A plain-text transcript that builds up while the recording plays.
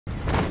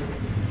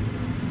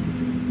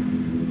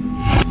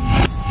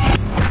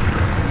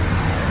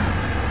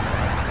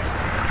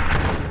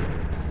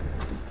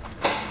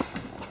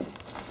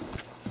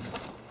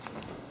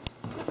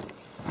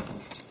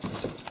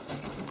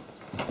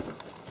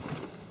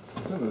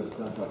Some of the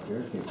stuff up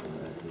here came from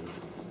that, too.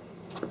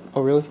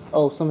 Oh, really?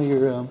 Oh, some of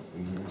your... In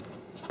here.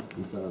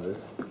 You saw this?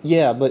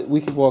 Yeah, but we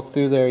could walk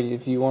through there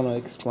if you want to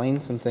explain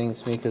some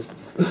things to me, because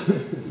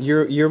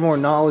you're more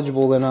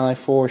knowledgeable than I,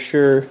 for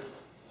sure.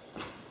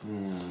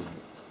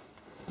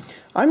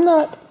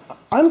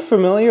 I'm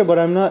familiar, but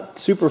I'm not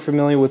super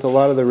familiar with a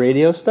lot of the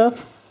radio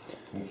stuff.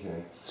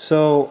 Okay.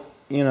 So,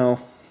 you know,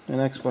 an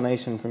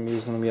explanation from you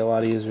is going to be a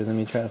lot easier than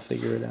me trying to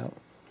figure it out.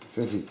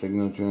 50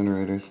 signal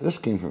generators. This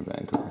came from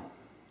Vancouver.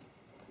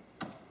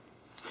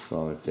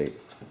 Solid state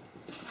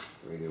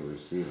radio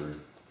receiver.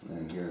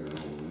 And here's an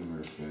old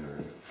immerse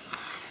generator.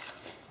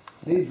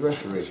 Needs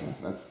restoration.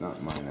 That's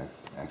not mine.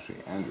 That's actually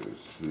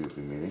Andrew's, who you'll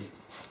be meeting.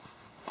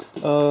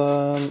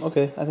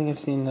 Okay. I think I've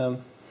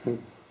seen.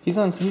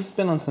 He's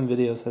been on some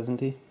videos, hasn't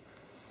he?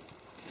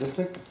 This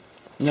thing?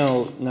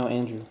 No,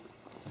 Andrew.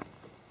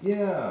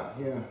 Yeah.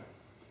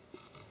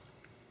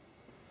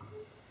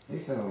 They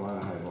used to have a lot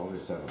of high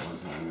voltage stuff at one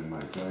time in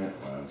my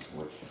giant labs,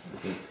 which I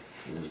think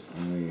is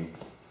only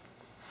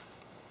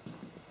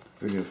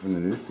video from the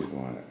news people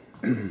on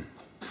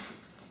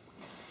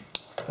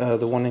it.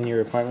 The one in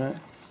your apartment?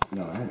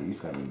 No, I had to use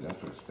that in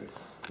industrial space.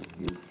 It's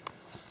huge.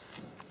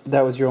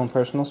 That was your own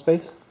personal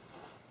space?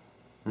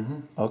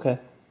 Mm-hmm. Okay.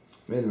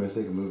 Made the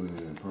mistake of moving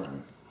in an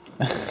apartment.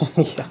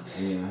 Yeah.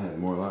 Yeah, I had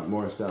a lot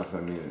more stuff. I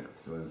mean, it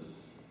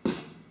was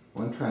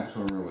one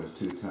transformer was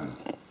 2 tons.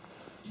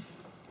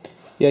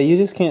 Yeah, you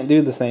just can't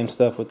do the same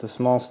stuff with the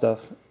small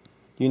stuff.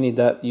 You need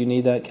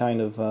that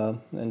kind of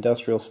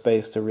industrial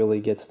space to really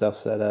get stuff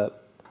set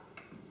up.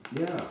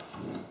 Yeah.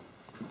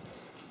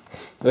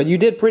 But you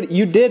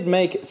did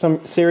make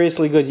some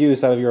seriously good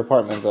use out of your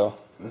apartment, though.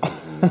 This is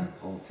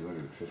all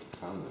 250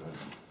 pounds of it.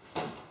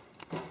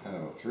 I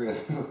don't know, 3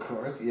 of them, of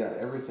course. Yeah,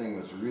 everything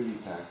was really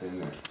packed in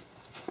there.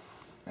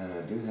 And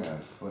I do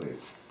have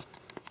footage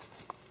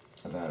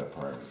of that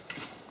apartment.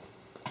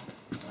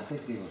 I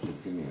think people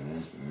should give me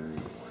an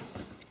engineering award.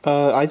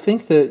 I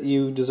think that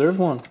you deserve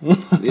one.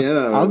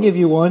 Yeah. I'll give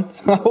you one.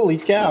 Holy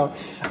cow!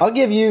 I'll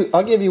give you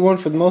one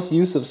for the most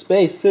use of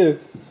space too.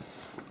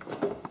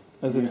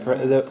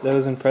 That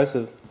was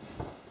impressive.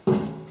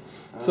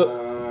 So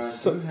I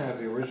do have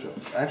the original.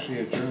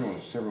 Actually,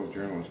 several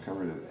journalists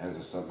covered it as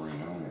a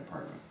submarine-only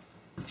apartment.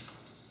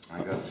 I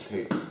got to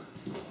tape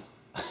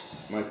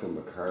Michael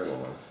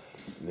McCardle of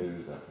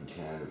News up in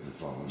Canada and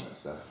following that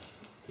stuff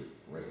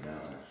right now,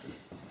 actually.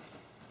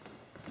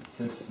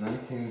 Since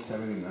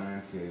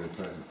 1979 to the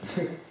present.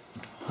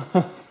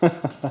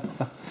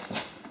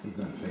 He's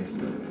on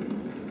Facebook.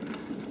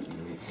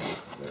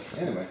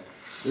 Anyway,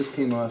 this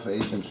came off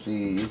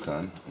HMC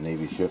Yukon,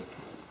 Navy ship.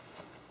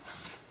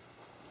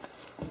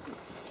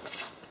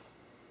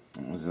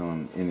 It was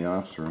in the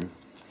ops room.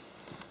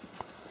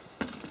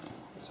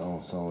 It's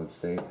all solid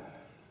state.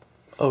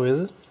 Oh,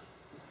 is it?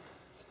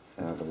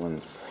 The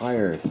ones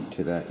prior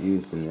to that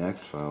used in the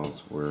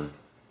X-Files were,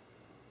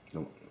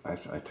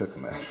 I took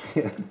them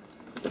actually,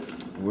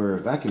 were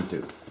vacuum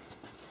tube.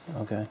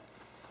 Okay.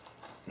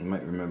 You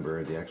might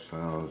remember the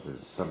X-Files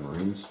is a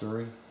submarine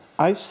story.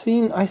 I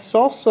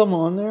saw some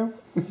on there,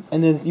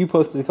 and then you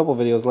posted a couple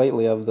videos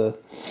lately of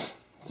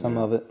some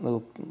of it,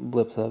 little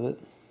blips of it.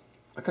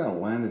 I kind of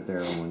landed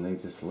there when they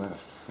just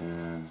left,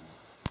 and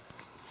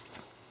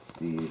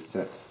the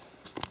set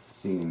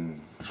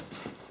scene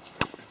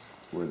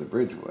where the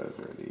bridge was,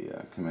 or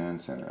the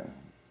command center, I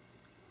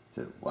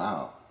said,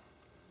 wow.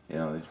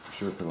 Yeah, they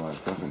sure put a lot of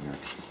stuff in here.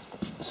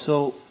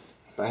 So...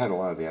 I had a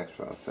lot of the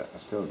X-Files set. I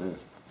still do.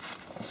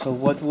 So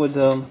what would...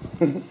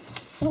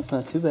 That's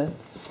not too bad.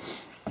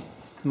 I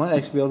might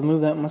actually be able to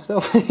move that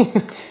myself.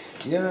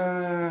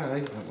 Yeah,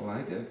 I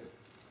did.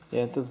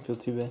 Yeah, it doesn't feel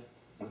too bad.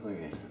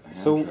 Okay,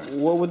 So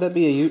what would that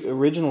be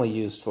originally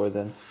used for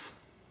then?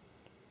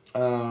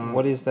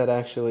 What is that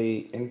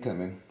actually?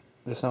 Incoming.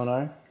 The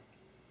sonar?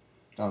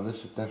 Oh,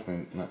 this is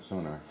definitely not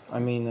sonar. I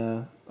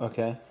mean,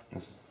 okay.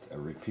 This is a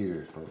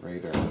repeater for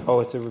radar.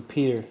 Oh, it's a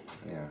repeater.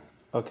 Yeah.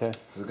 Okay.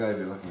 So the guys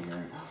are looking here.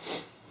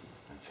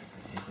 I'm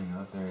checking anything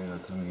out there,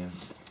 coming in.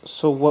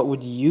 So what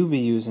would you be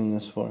using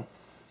this for?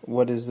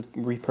 What is the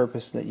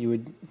repurpose that you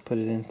would put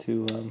it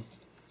into?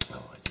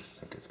 Oh, I just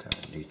think it's kind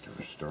of neat to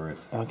restore it.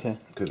 Okay.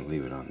 I couldn't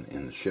leave it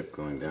in the ship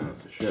going down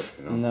with the ship,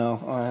 No,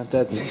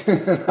 that's.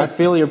 I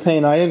feel your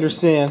pain. I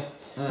understand.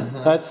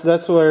 That's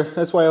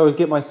why I always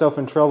get myself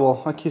in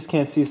trouble. I just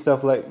can't see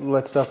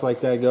let stuff like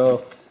that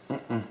go.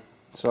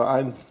 So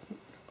I'm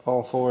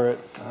all for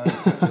it.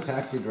 The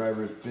taxi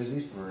driver is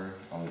busy for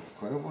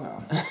quite a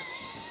while.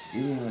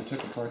 Even when I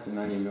took apart the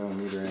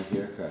 90mm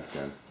anti-aircraft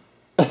gun,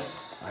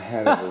 I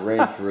had it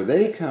arranged where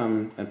they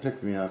come and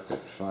pick me up at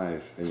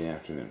 5 in the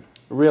afternoon.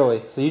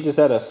 Really? So you just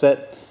had a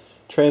set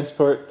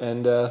transport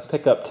and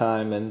pickup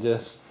time and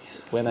just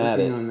went at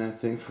it? Working on that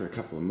thing for a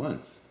couple of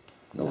months.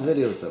 No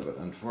videos of it,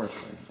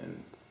 unfortunately.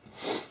 And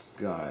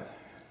God,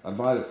 I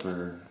bought it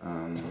for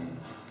 $200.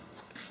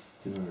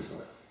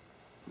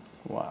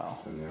 Wow.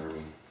 From the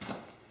Army.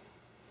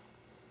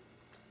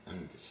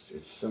 And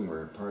it's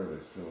somewhere, part of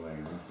it's still laying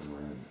around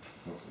somewhere, and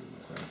hopefully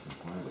my friends can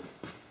find it.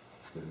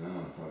 Because now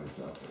I'm probably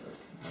sell for like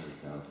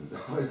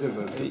 $100,000 if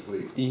it's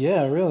complete.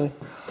 Yeah, really.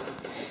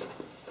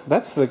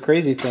 That's the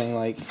crazy thing.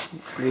 Like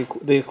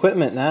the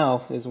equipment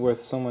now is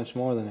worth so much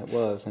more than it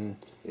was, and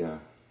Yeah.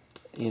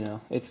 you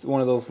know, it's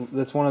one of those.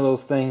 That's one of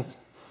those things.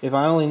 If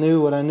I only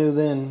knew what I knew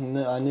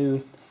then, I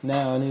knew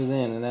now, I knew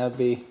then, and that'd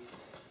be.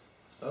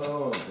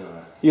 Oh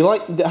God. You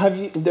like? Have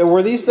you?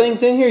 Were these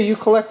things in here? You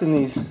collecting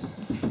these? I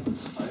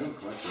don't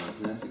collect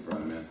them. Nancy brought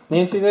them in.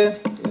 Nancy did.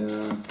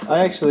 Yeah. I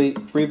actually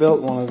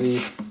rebuilt one of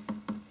these,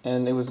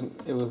 and it was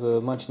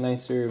a much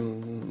nicer,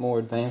 more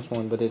advanced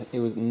one, but it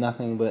was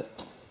nothing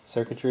but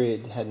circuitry.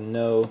 It had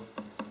no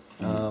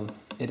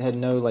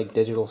like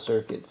digital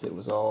circuits. It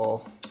was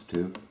all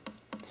Two.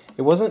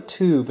 It wasn't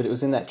two, but it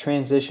was in that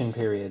transition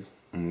period.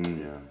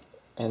 Yeah.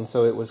 And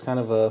so it was kind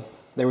of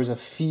there was a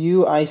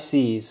few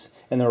ICs,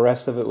 and the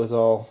rest of it was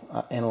all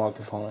analog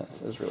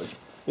components. It was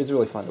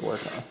really fun to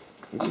work on.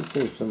 You can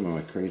save some of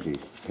my crazy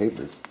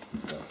papers.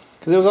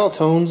 Because it was all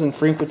tones and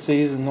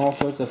frequencies and all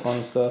sorts of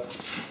fun stuff.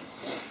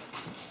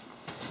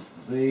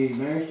 They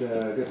managed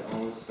to get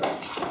all this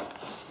stuff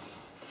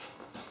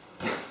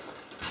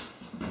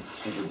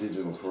into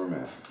digital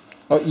format.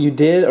 Oh, you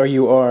did, or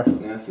you are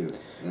Nancy.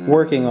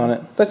 working on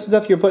it? That's the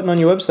stuff you're putting on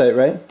your website,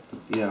 right?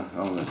 Yeah,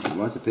 all that.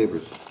 Lots of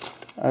papers.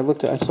 I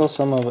saw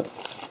some of it.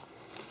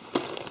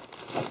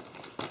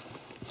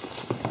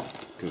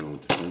 Good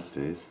old defense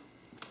days.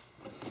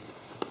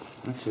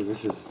 Actually,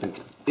 this is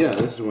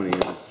this is one of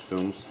your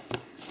films.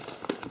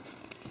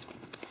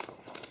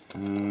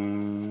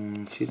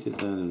 She did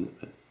that and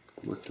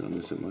worked on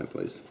this at my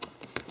place.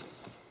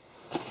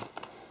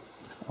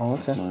 Oh,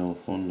 okay. My old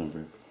phone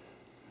number.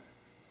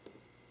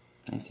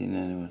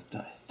 1991.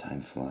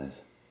 Time flies.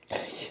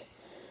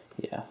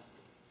 Yeah.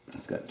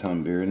 It's got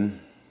Tom Bearden.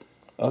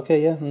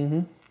 Okay, yeah,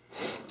 I'm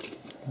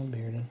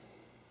bearded.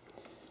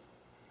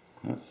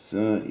 That's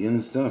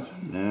Ian's stuff.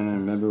 Man, I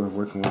remember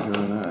working with her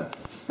on that.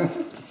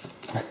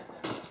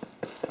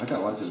 I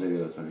got lots of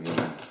videos of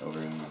Ian over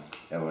in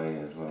LA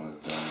as well as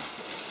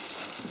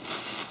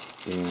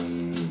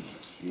in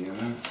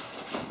Vienna.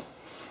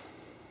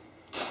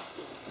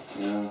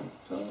 Yeah,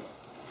 so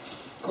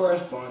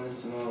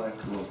correspondence and all that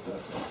cool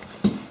stuff.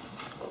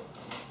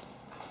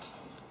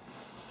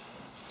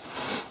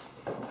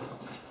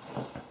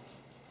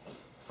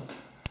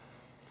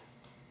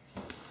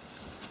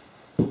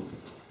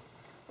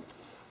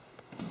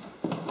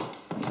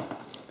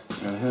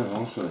 I have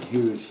also a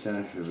huge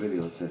stash of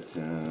videos that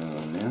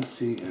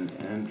Nancy and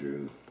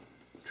Andrew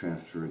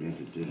transferred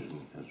into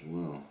digital as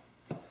well.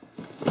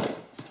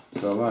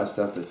 So a lot of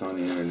stuff that's on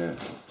the internet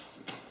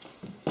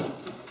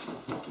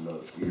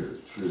about here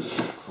is true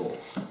cool.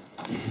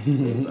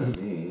 Made by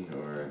me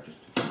or just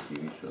a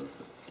TV show.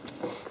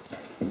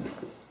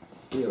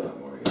 Be a lot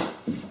more, yeah.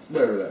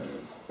 Whatever that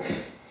means.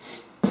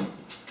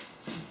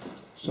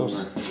 So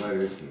more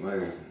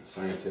lighter and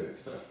scientific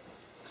stuff.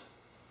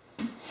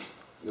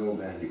 The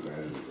old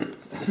anti-gravity.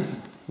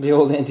 the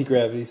old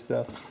anti-gravity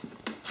stuff.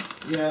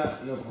 Yeah,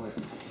 no point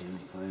in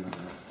playing on that.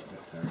 I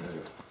got tired of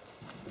it.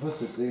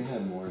 Plus, if they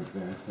had more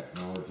advanced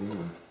technology.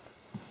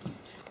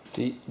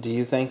 Do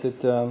you think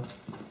that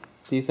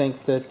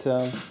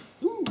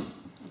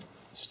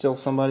still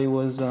somebody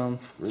was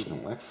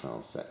Original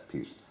X-Files set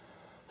piece.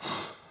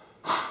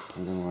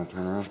 You don't want to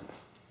turn around?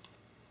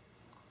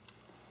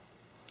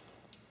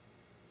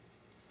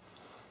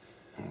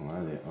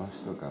 I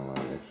still got a lot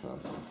of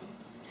X-Files.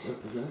 What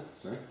is that?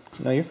 Sorry?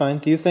 No, you're fine.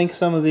 Do you think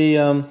some of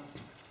the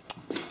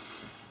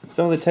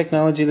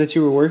technology that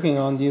you were working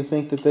on, do you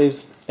think that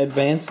they've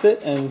advanced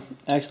it and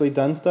actually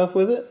done stuff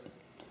with it?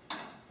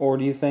 Or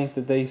do you think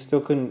that they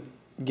still couldn't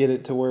get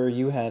it to where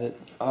you had it?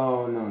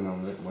 Oh, no.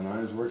 When I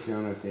was working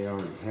on it, they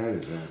already had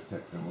advanced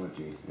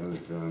technology. It was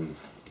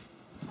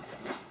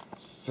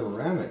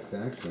ceramics,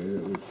 actually,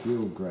 that would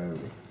shield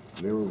gravity.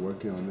 They were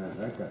working on that.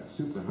 That got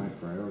super high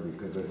priority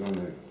because it was on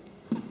the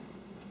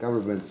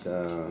government's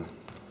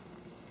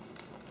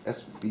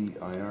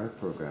SBIR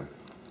program.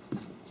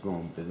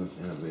 Small Business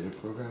Innovative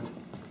Program.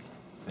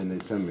 And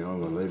they send me all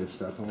the latest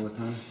stuff all the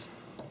time.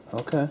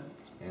 Okay.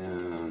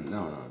 And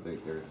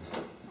they're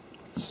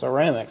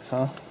Ceramics,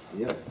 huh?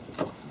 yeah.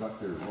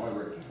 Dr.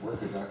 Robert George,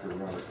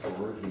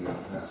 he now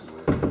passed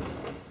away.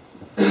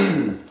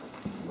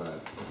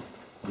 But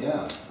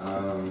yeah,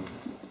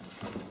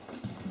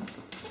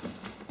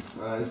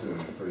 it's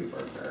doing pretty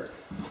barbaric.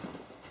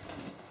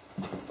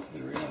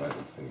 In real life,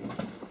 anyway.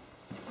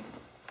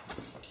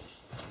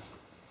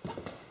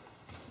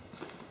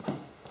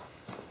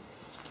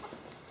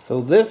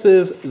 So this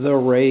is the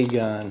ray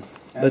gun.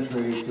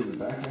 Entry to the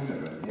back end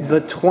of it, yeah.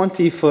 The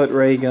 20-foot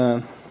ray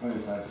gun.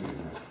 25 feet.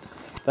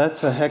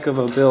 That's a heck of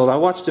a build. I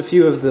watched a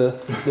few of the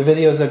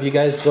videos of you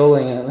guys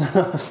building it.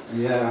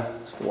 Yeah.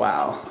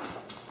 Wow.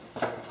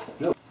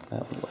 Nope.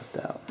 That one left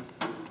out.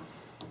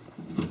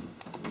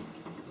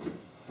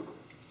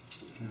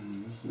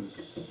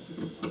 This is...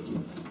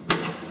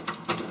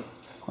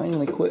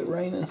 Finally quit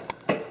raining.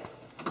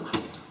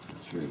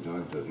 Sure, your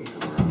dog doesn't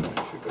come around. I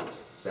should go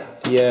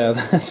sap. Yeah,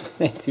 that's what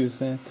Nancy was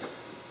saying.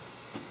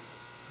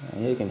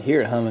 You can hear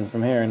it humming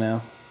from here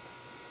now.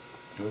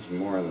 This is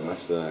more or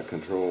less the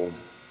control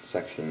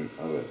section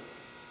of it.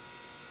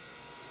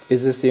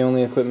 Is this the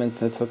only equipment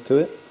that's hooked to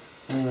it?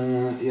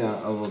 Yeah,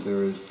 although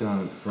there is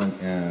down at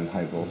front end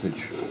high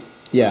voltage.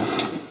 Yeah.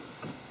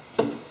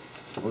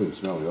 Oh, you can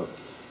smell it.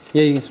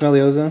 Yeah, you can smell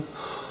the ozone?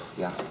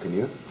 Yeah, can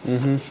you?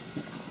 Mm-hmm.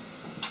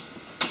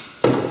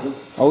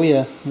 Oh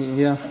yeah,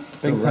 yeah.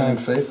 Big Still time. running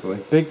faithfully.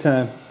 Big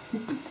time.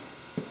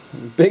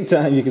 Big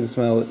time you can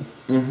smell it.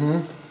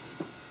 Mm-hmm.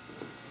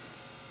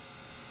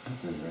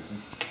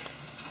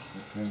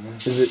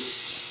 Is it?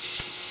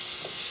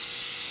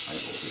 High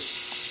voltage.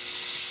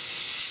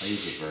 I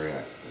use a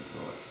variac to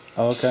control it.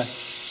 Oh, okay.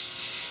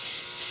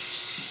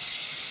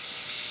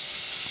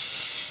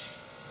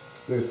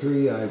 There are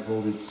 3 high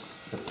voltage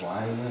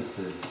supply units.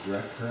 There's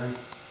direct current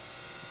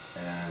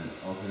and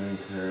alternating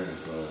current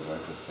as well as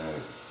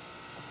electrostatic.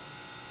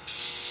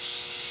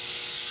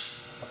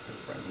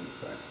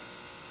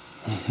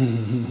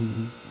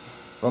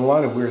 But a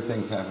lot of weird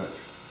things happen.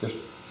 Just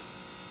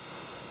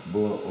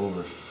below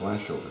over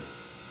flashover.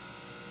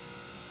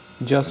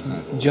 Just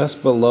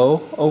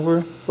below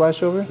over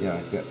flashover? Yeah,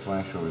 it's got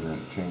flashover, then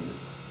it changes.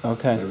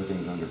 Okay.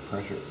 Everything's under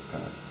pressure,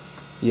 kind of.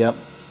 Yep.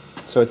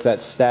 So it's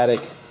that static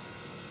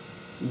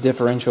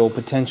differential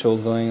potential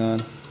going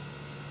on.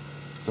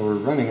 So we're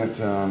running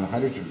it on the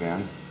hydrogen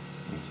band,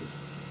 which is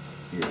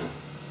here.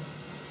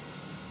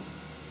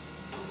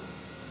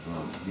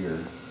 Here.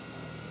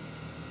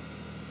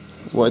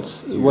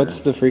 What's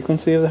the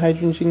frequency of the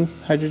hydrogen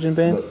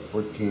band? About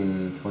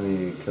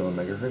 1420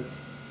 kilomegahertz.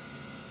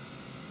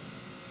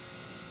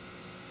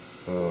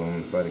 So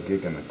about a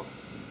gig and a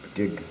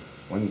gig,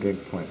 1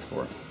 gig point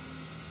 4.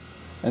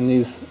 And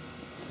these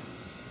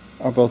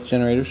are both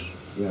generators?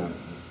 Yeah,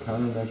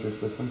 countermeasure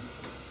system.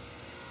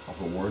 Off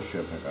a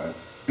warship I got.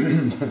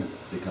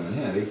 They come in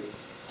handy.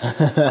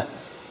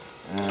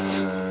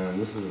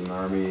 And this is an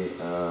Army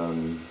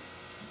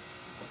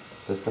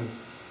system.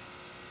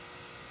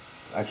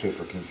 Actually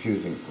for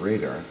confusing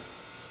radar.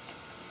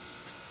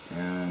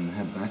 And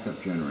have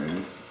backup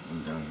generators.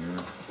 One down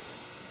here.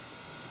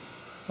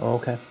 Oh,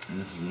 okay. And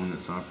this is one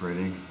that's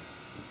operating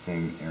the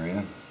same area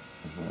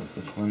as well as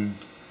this one.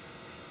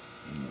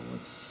 And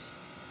let's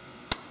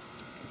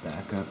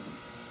back up.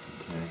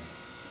 Okay.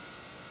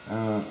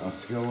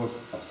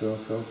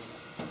 Oscilloscope.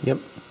 Yep.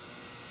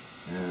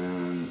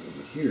 And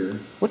over here.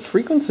 What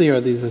frequency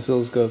are these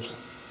oscilloscopes?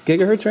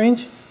 Gigahertz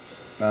range?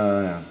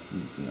 No,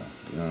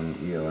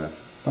 ELF.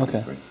 Okay.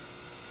 Basically.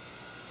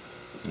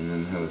 And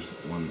then has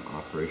one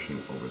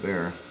operation over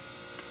there.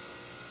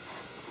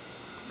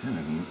 Kind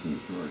of looking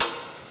for it.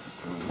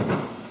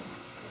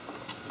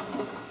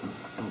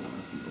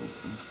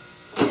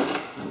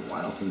 A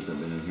while since I've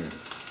been in here.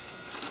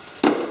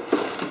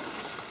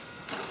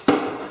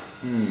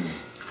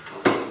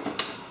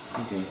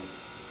 Okay.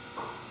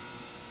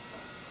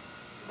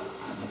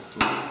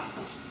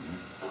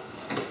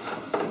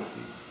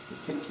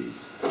 Let's take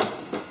these.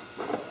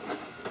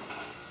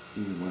 Do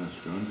you want a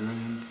scrounger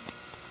in?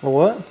 A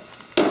what?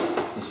 A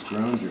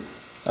scrounger.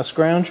 A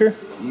scrounger?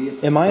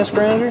 Yep. Am I a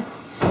scrounger?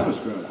 I'm a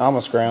scrounger. I'm a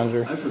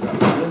scrounger. I forgot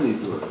what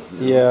these were.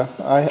 Yeah,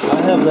 I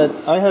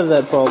have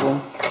that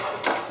problem.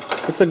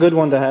 It's a good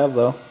one to have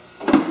though.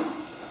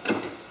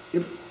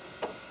 Yep.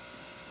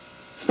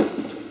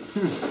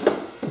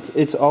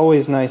 It's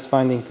always nice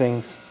finding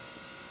things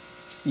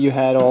you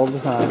had all the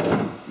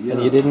time Yeah.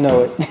 and you didn't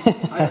know it.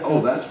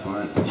 Oh, that's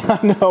fun. I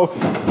know.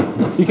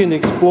 You can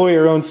explore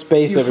your own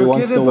space You every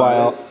once forget in a about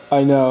while. it.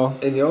 I know.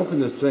 And you open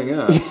this thing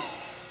up. Oh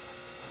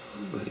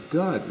my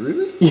God,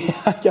 really?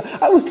 Yeah,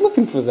 I was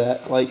looking for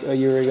that like a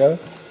year ago.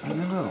 I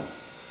don't know.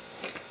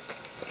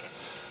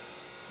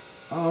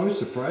 Oh, I was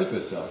surprised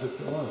myself. It's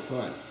a lot of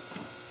fun.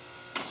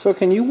 So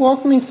can you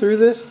walk me through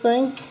this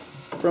thing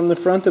from the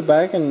front to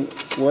back and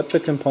what the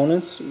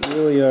components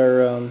really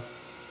are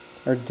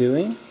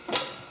doing?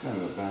 It's kind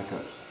of a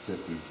backup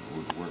system that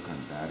would work on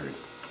batteries.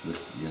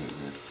 This unit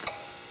here.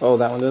 Oh,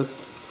 that one does?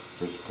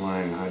 For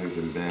supplying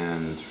hydrogen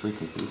band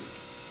frequencies.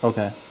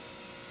 Okay.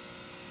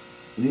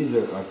 These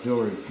are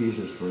auxiliary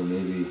pieces for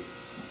maybe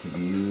to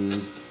be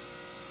used.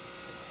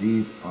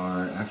 These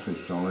are actually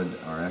solid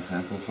RF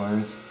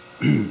amplifiers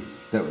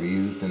that were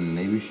used in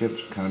the Navy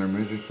ships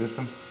countermeasure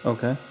system.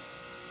 Okay.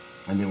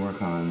 And they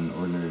work on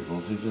ordinary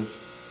voltages.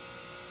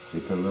 They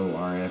put a little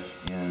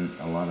RF in,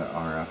 a lot of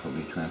RF will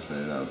be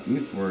transmitted out.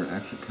 These were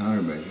actually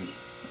countermeasures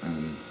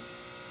and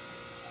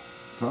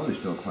probably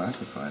still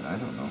classified, I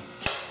don't know.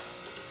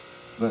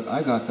 But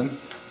I got them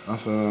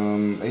off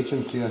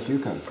HMCS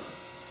Yukon.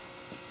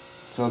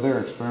 So they're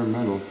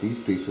experimental, these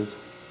pieces.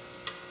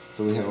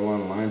 So we have a lot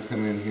of lines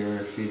coming in here,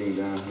 feeding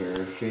down here,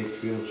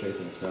 field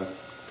shaping stuff.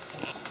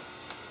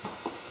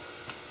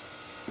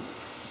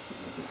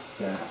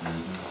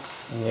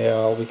 Yeah,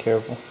 I'll be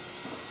careful.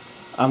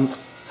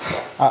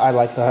 I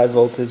like the high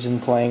voltage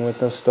and playing with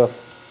this stuff.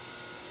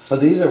 Oh,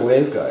 these are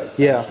waveguides.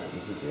 Yeah.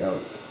 This is the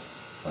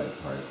outside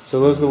part. So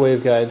those are the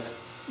waveguides.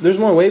 There's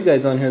more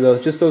waveguides on here though.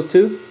 Just those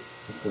two?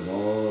 Just them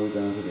all the way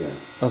down to the end.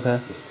 Okay.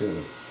 Just two of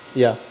them.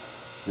 Yeah.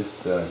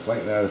 Just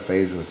slightly out of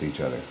phase with each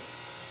other.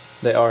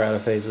 They are out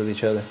of phase with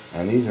each other.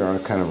 And these are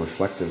kind of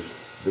reflective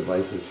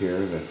devices here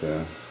that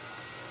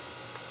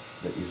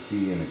that you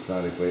see in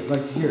exotic ways.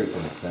 Like here's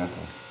an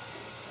example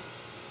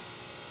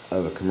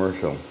of a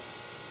commercial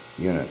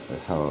unit,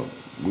 how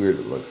weird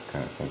it looks,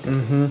 kind of thing.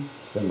 Mm-hmm.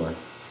 Similar.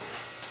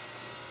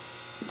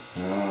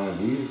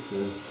 These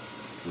is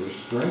for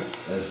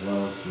strength as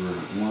well as for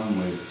one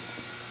with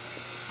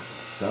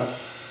stuff.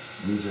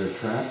 These are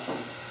traps.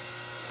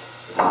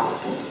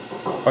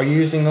 Are you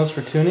using those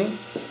for tuning?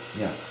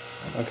 Yeah.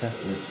 Okay.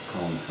 It's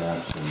called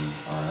traps in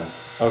RF.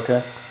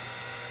 Okay.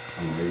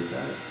 I'm raised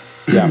at it.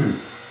 Yeah.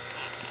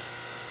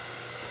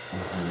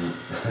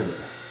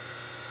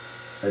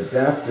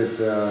 Adapted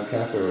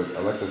cathode,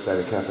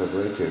 electrostatic cathode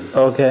ray tube.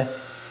 Okay.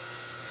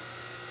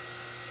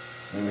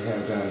 And we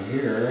have down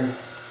here,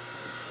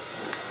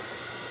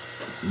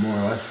 more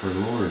or less for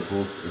lower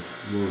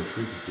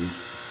frequencies.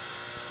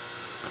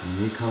 And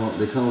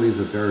they call these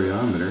a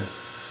variometer.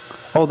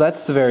 Oh,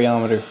 that's the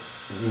variometer.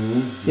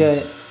 Mm-hmm.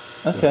 Yeah.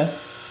 Okay.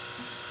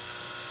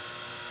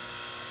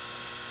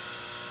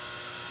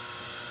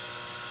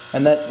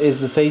 And that is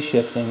the phase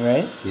shifting,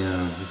 right?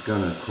 Yeah, it's got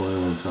a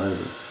coil inside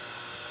of it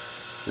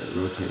that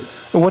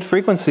rotates. And what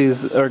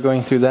frequencies are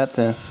going through that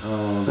then?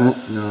 Oh,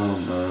 that's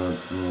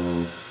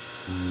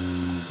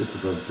just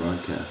above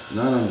broadcast.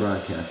 Not on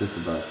broadcast, just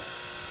above.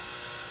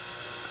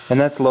 And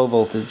that's low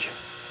voltage.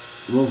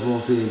 Low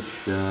voltage,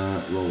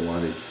 low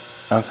wattage.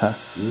 Okay.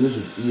 And this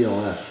is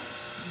ELF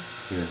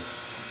here.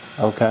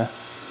 Okay.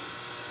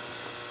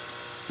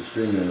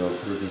 Extremely low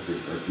frequency,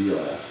 or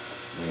BLF,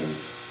 range,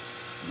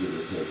 give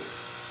or take.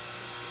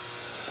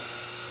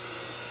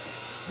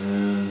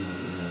 And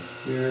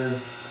here,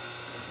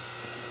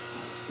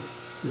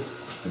 just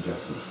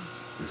adjustments,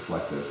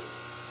 reflective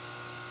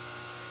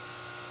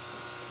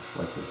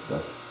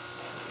stuff.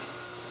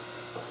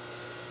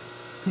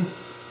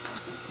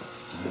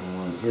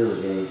 And here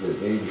we're getting to the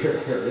danger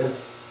area.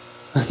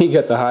 You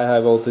got the high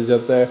voltage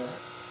up there.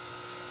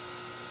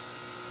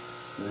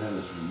 We have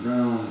this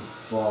round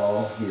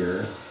ball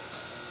here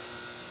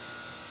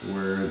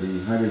where the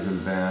hydrogen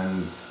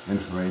band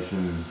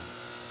information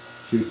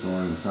shoots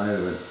along the side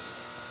of it,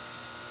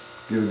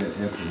 giving it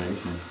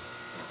information.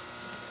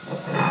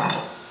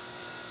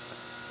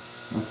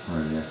 That's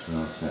part of the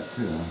XRL set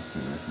too. I'm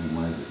going to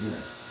minimize it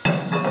here.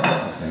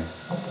 Okay.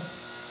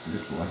 I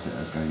just selected it. I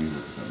was going to use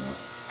it for something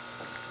else.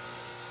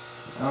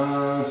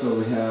 So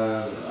we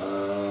have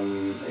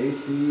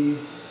AC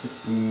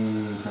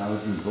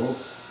 16,000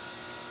 volts.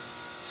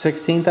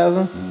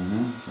 16,000?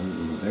 Mm-hmm.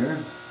 Over there.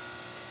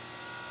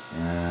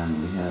 And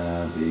we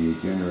have the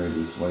generator,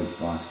 this white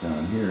box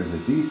down here is a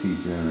DC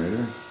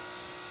generator.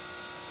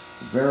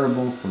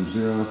 Variable from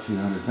 0 to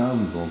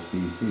 100,000 volts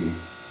DC.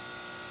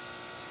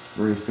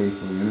 Very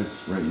faithful units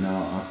right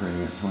now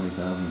operating at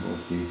 20,000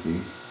 volts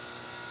DC.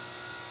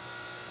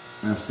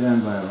 And a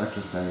standby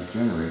electrostatic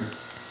generator.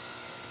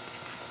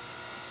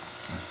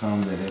 I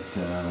found that I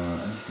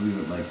just leave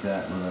it like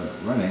that without it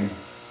running.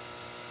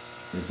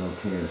 It's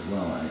okay as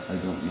well. I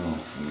don't know.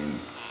 I mean,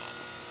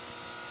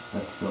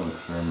 that's still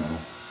experimental.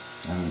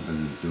 I haven't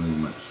been doing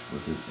much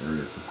with this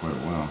area for quite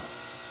a while.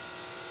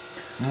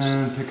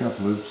 And pickup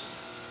loops.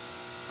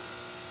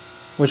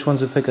 Which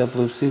ones would pick up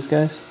loops? These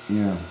guys?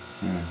 Yeah.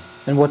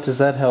 And what does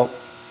that help?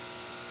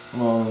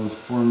 Well, those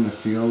form the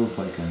fields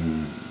like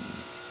in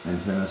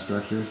antenna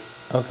structures.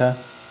 Okay.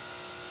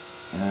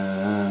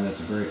 And that's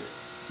a great,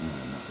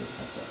 not this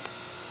type of.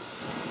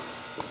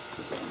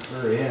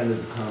 Very end is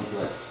a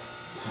complex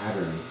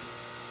pattern,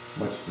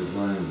 much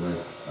designed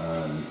like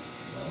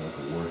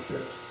a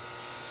warship.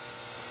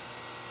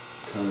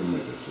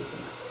 Countermeasure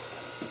system.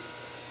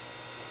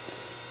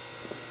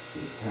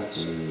 You have to.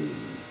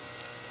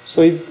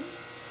 So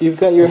you've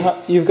got your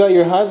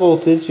high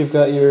voltage, you've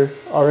got your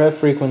RF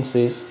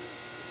frequencies,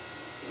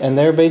 and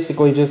they're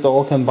basically just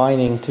all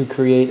combining to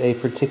create a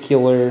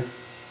particular.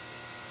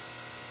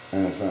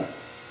 And it's not.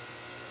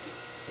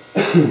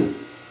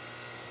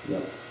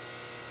 Yep.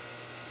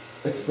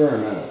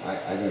 Experimental.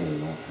 I don't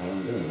even know how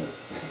I'm doing it.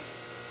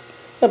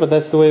 Yeah, but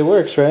that's the way it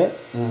works, right?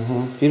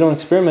 Mm-hmm. If you don't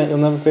experiment, you'll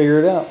never figure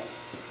it out.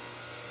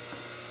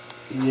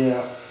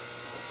 Yeah.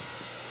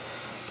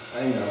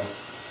 I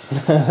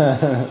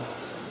know.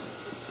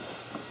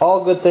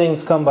 All good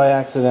things come by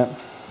accident.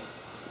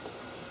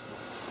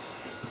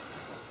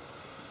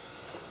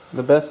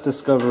 The best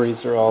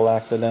discoveries are all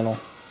accidental.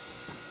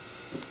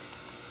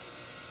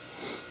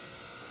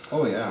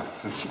 Oh yeah.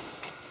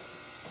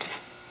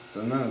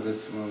 So none of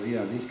this, well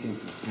yeah, these came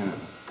from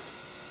Canada.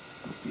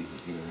 These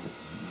pieces here.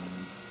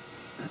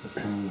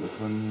 This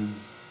one.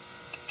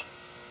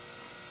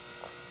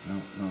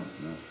 No.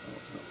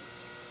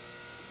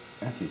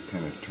 Nancy's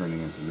kind of turning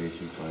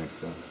information flag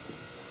stuff.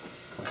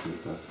 Copy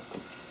stuff.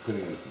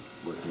 Putting it in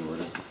working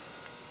order.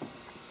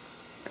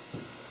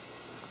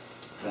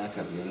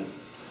 Backup unit.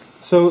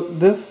 So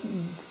this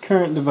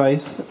current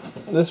device,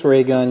 this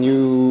ray gun,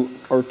 you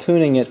are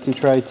tuning it to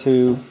try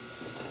to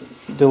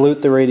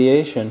dilute the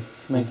radiation,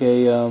 make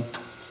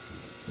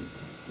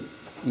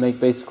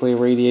basically a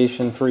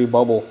radiation-free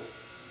bubble.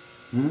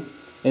 Hmm?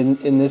 And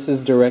this is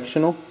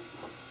directional,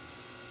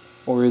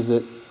 or is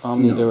it?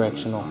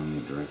 Omnidirectional. No,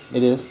 omnidirectional.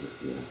 It is?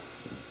 Yeah.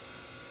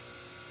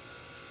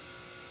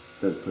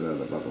 Does put out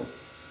a bubble.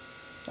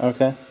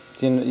 Okay.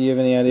 Do you have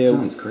any It idea?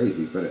 sounds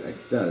crazy, but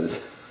it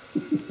does.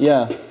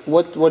 Yeah.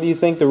 What do you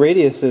think the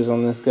radius is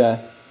on this guy?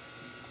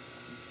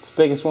 It's the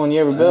biggest one you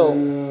ever built.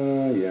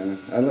 Yeah.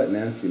 I let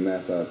Nancy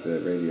map out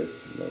the radius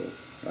though.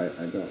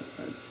 I don't.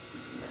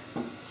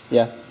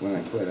 Yeah. When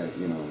I quit, that's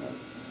in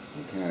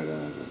Canada.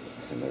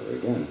 I never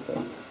again. But I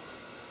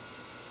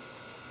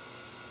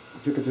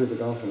took it to the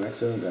Gulf of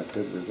Mexico and got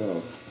good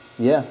results.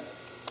 Yeah.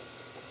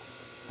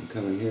 I'm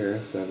coming here,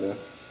 set up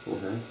for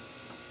her.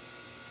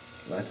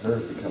 Let her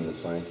become the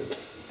scientist.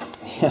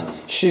 Yeah.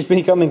 She's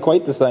becoming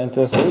quite the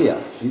scientist. Oh yeah,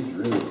 she's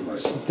really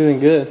smart. She's doing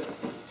good.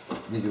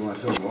 Did you want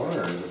to film more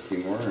or just see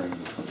more? Or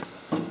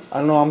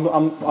I don't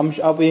know.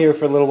 I'll be here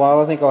for a little while.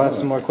 I think I'll have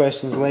some more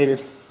questions later.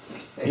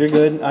 You're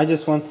good. I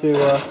just want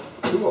to.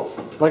 Cool.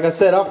 Like I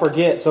said, I'll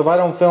forget. So if I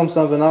don't film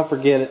something, I'll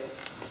forget it.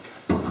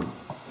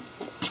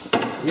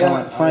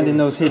 Yeah, Finding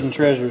those hidden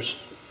treasures.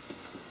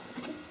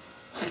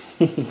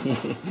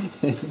 Good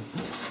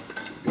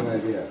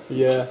idea.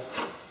 Yeah.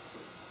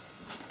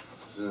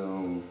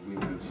 So we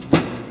would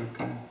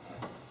okay.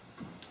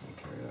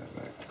 Carry that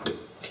back.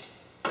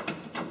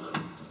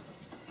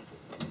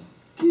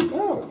 Keep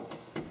out.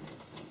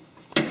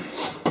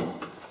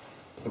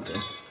 Okay.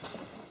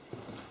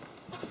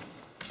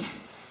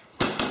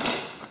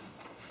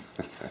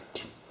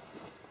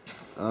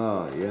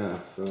 Oh yeah.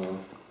 So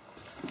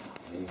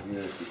in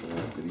here, people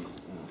have goodies.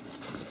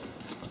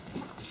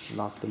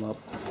 Knock them up.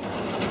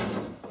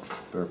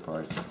 Spare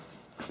parts.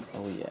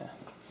 Oh yeah.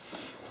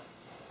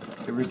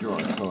 Every drawer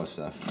full of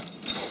stuff.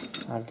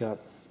 I've got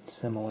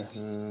similar.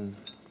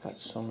 Got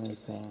so many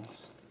things.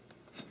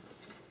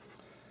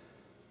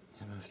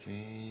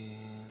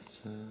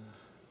 Demonstrates. Some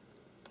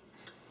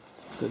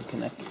good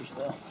connectors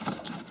though.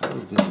 How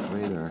did this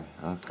radar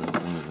outfit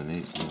one of an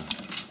 8?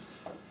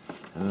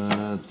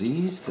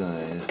 These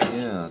guys,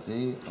 yeah,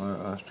 they are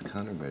off the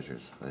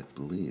countermeasures, I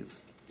believe.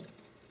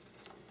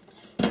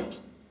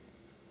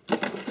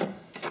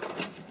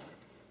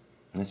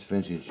 That's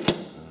vintage.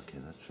 Okay,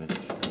 that's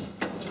vintage.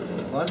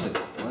 Lots of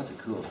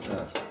cool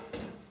stuff.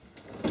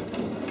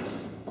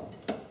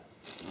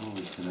 All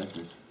these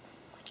connectors.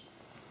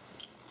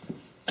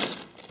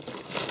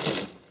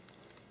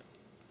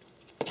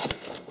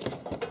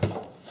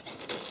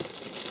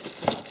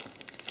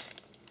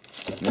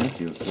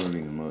 Nancy was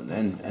sorting them out,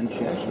 and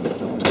she actually was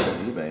selling them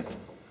on eBay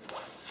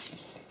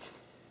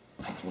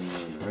when we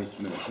were in Rice,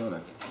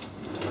 Minnesota.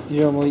 Do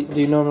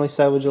you normally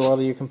salvage a lot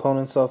of your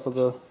components off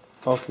the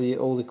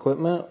old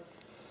equipment?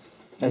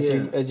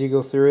 As you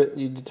go through it,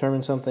 you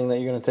determine something that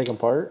you're going to take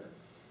apart,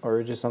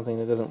 or just something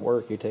that doesn't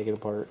work, you take it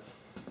apart.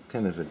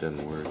 Kind of if it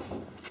doesn't work,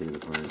 take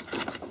it apart.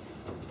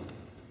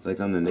 Like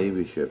on the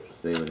Navy ships,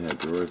 they would have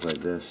drawers like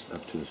this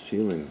up to the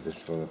ceiling, just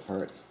full of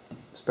parts.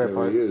 Spare They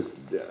parts. were used,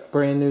 yeah.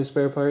 Brand new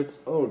spare parts.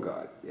 Oh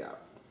God, yeah.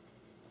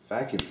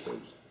 Vacuum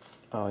tubes.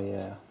 Oh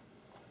yeah.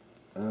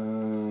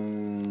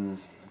 Do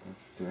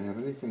I have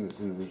anything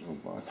that's in the original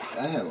box?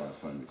 I had a lot of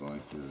fun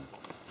going through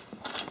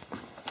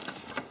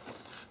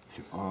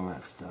all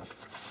that stuff.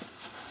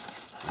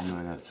 I know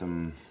I got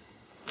some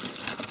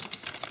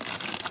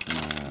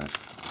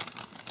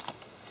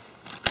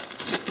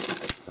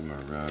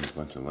around, a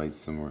bunch of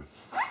lights somewhere.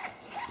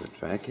 But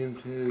vacuum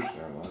tubes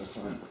are a lot of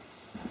fun.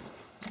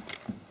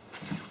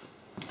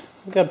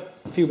 We got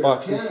a few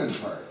boxes. Cannon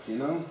parts, you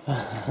know?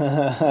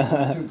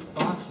 2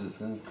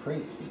 boxes and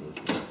crates.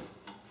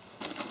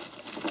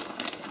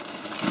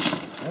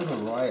 That's a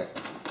riot.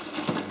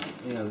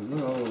 Yeah, look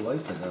at all the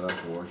lights I got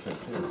off the warship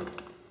too.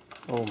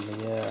 Oh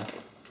yeah.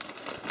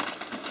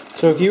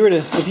 So if you were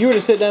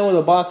to sit down with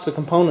a box of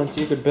components,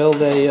 you could build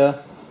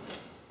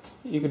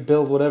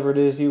whatever it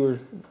is you were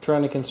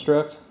trying to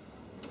construct.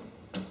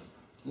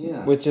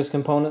 Yeah. With just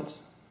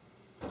components.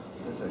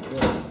 Yes, I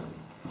could.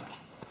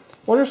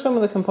 What are some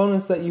of the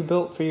components that you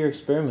built for your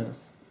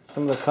experiments?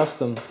 Some of the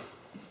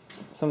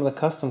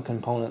custom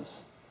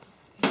components.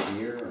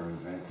 Here or in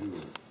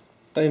Vancouver?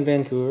 In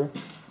Vancouver.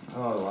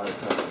 Oh, a lot of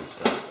custom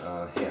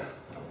stuff. Yeah.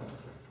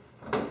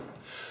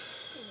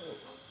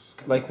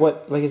 Like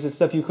what? Like is it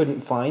stuff you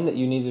couldn't find that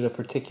you needed a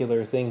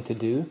particular thing to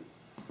do?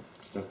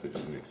 Stuff that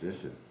didn't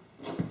exist.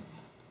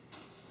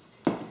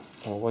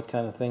 Well, what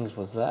kind of things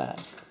was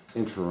that?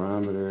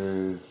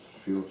 Interferometers,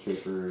 fuel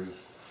shapers,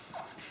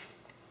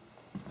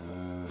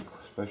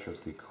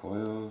 specialty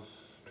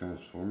coils,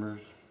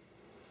 transformers.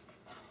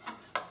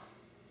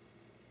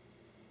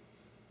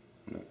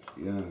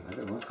 Yeah, I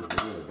got lots of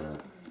video of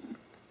that.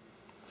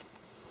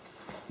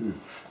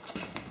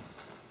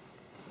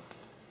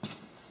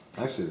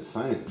 Actually, the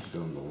scientists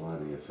filmed a lot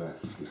of the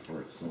effects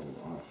before it sold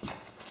off.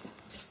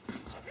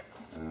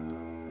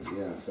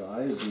 Yeah, so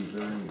I've been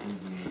very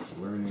busy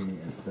learning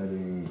and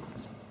studying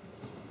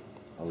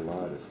a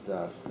lot of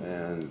stuff,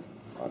 and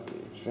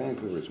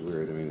Vancouver's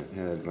weird. I mean, it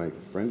had like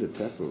a friend of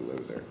Tesla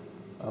lived there.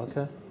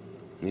 Okay.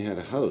 He had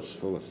a house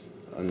full of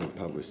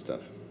unpublished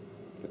stuff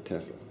with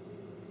Tesla.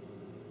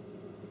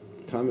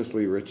 Thomas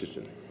Lee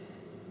Richardson.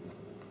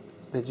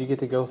 Did you get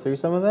to go through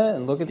some of that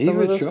and look at He some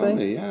of would those show things?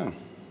 me, yeah.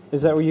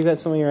 Is that where you got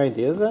some of your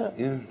ideas at?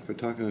 Yeah, for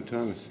talking to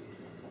Thomas.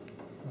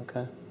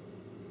 Okay.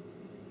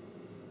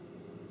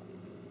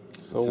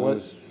 So what?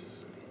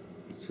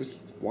 It's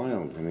just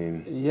wild. I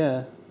mean,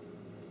 Yeah.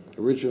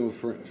 original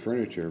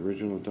furniture,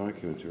 original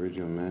documents,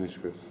 original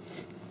manuscripts.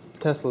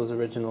 Tesla's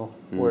original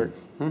work.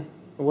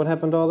 What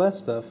happened to all that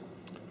stuff?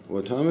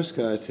 Well, Thomas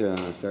got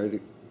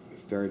started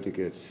to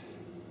get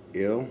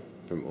ill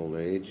from old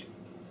age,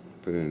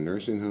 put in a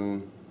nursing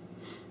home.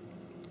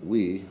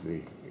 We,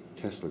 the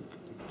Tesla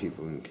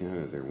people in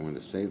Canada, they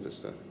wanted to save the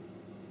stuff.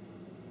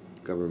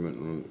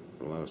 Government won't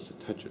allow us to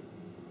touch it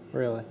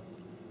Really?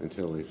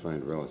 until they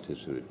find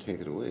relatives who would take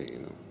it away, you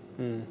know.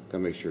 Gotta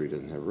make sure he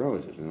doesn't have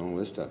relatives and all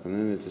this stuff. And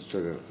then it just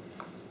sort of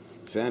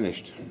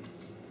vanished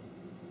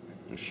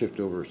and shipped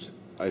over.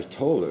 I was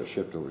told it was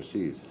shipped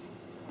overseas.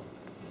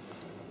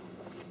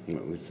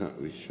 But we thought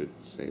we should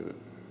save it.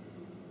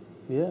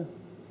 Yeah.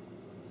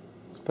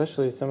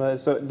 Especially some of that.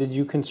 So, did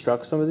you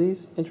construct some of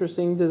these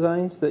interesting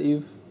designs that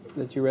you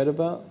read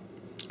about?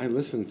 I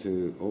listened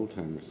to old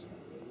timers,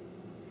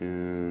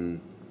 and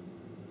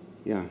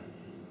yeah,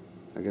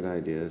 I got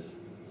ideas.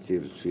 See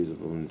if it's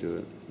feasible and do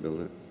it,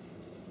 build it.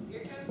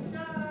 Here comes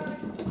Doug.